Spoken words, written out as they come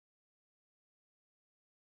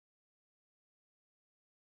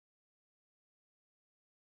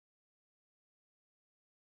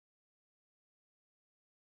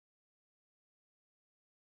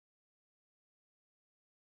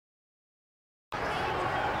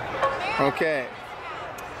Okay.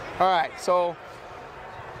 All right. So,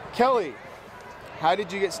 Kelly, how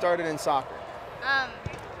did you get started in soccer? I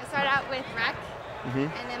started out with rec,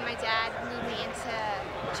 and then my dad moved me into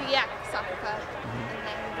Chuyak Soccer Club, and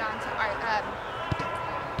then moved on to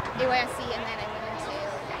AYSC, and then I went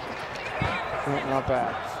into Not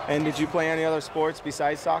bad. And did you play any other sports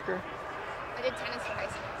besides soccer? I did tennis for high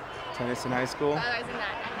school. Tennis in high school? But otherwise than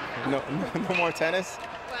that, No more tennis?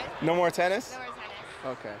 what? No more tennis? No more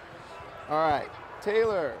tennis. Okay. All right.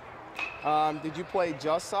 Taylor, did you play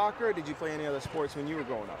just soccer or did you play any other sports when you were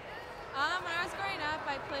growing up? When I was growing up,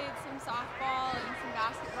 I played some softball and some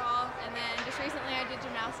basketball, and then just recently I did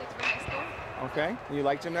gymnastics for high school. Okay. You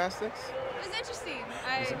like gymnastics? It was interesting.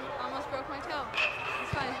 I almost broke my toe. It was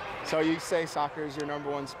fun. So you say soccer is your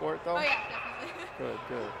 #1 sport, though? Oh yeah, definitely. Good,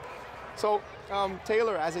 good. So,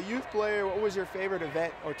 Taylor, as a youth player, what was your favorite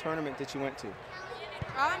event or tournament that you went to?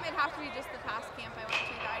 It'd have to be just the past camp I went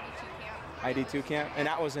to, the ID2 camp. ID2 camp? And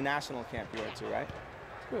that was a national camp you went to, right?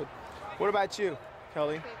 Good. What about you,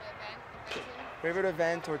 Kelly? Favorite event? Favorite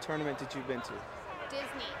event or tournament that you've been to? Disney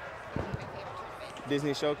was my favorite tournament.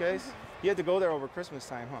 Disney Showcase? You had to go there over Christmas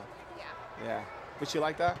time, huh? Yeah. Yeah. But you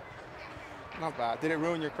like that? Not bad. Did it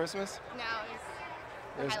ruin your Christmas? No,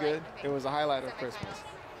 It was highlight, good? I think. It was a highlight of Christmas.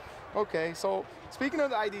 Semifinals. Okay, so speaking of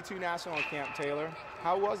the ID2 National Camp, Taylor,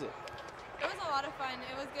 how was it? It was a lot of fun.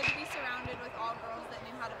 It was good to be surrounded with all girls that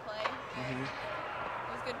knew how to play. And it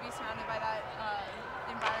was good to be surrounded by that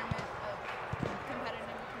environment of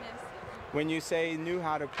competitiveness. When you say knew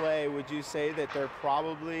how to play, would you say that they're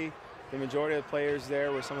probably, the majority of the players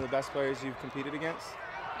there were some of the best players you've competed against?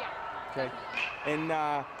 Yeah. Okay. And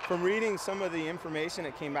from reading some of the information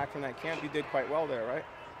that came back from that camp, you did quite well there, right?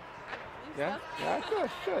 Yeah? Yeah, good,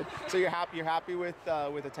 good. So you're happy with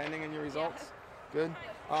attending and your results? Good.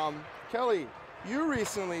 Kelly, you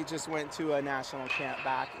recently just went to a national camp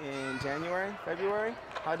back in January, February.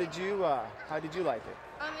 How did you like it? It's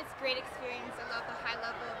a great experience. I love the high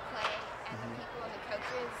level of play and the people and the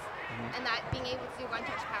coaches, and that being able to do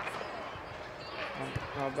one-touch passing.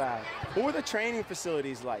 Not bad. What were the training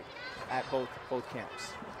facilities like at both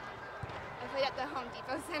camps? I played at the Home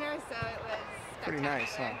Depot Center, so it was Pretty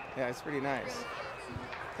nice, huh? Yeah, it's pretty nice.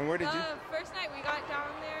 And where did you? First night we got down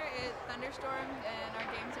there, it thunderstormed and our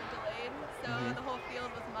games were delayed, so the whole field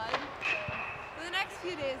was mud. So for the next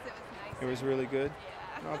few days it was nice. It was really good?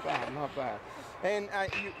 Yeah. Not bad, not bad. And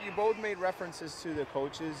you both made references to the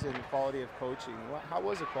coaches and the quality of coaching. How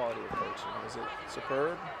was the quality of coaching? Was it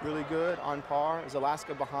superb, really good, on par? Is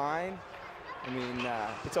Alaska behind? I mean,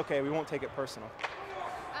 it's okay, we won't take it personal.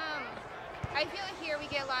 I feel like here we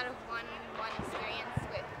get a lot of one-on-one experience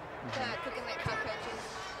with the Cook and Lit Club coaches,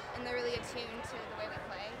 and they're really attuned to the way we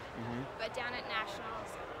play. But down at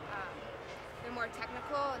Nationals, they're more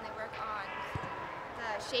technical and they work on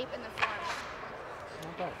the shape and the form.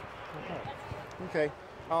 Not bad, not bad. Okay,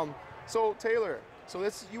 so Taylor,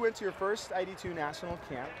 you went to your first ID2 National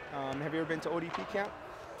Camp. Have you ever been to ODP camp?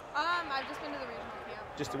 I've just been to the regional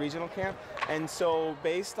camp. Just the regional camp? And so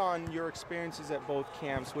based on your experiences at both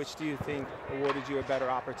camps, which do you think awarded you a better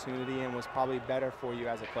opportunity and was probably better for you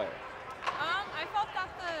as a player? I felt that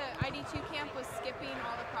the ID2 camp was skipping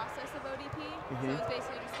all the process of ODP, so it was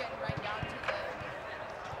basically just getting right down to the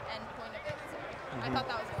end point of it. So I thought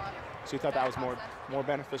that was a lot. So you thought that was more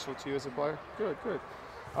beneficial to you as a player? Good, good.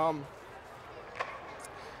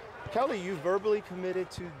 Kelly, you verbally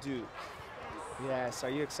committed to Duke. Yes. Are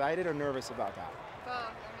you excited or nervous about that? Both.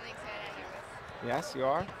 I'm really excited and nervous. Yes, you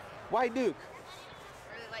are? Why Duke?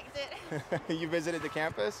 I really liked it. You visited the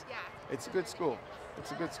campus? Yeah. It's a good school.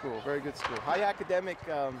 It's a good school, very good school. High academic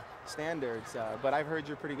standards, but I've heard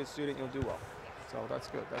you're a pretty good student, you'll do well. So that's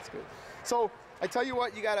good, that's good. So I tell you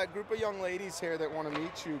what, you got a group of young ladies here that want to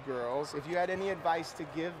meet you girls. If you had any advice to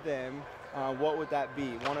give them, what would that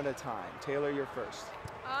be, one at a time? Taylor, you're first.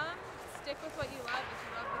 Stick with what you love. If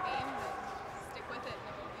you love the game, then stick with it and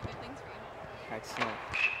it will do good things for you. Excellent. I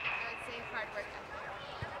would say hard work ethic.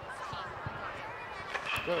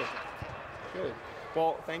 Good, good.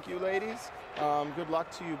 Well, thank you, ladies. Good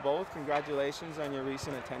luck to you both. Congratulations on your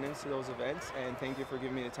recent attendance to those events, and thank you for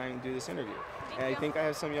giving me the time to do this interview. And I think I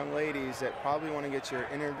have some young ladies that probably want to get your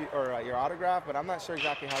interview or your autograph, but I'm not sure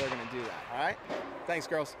exactly how they're going to do that. All right? Thanks,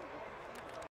 girls.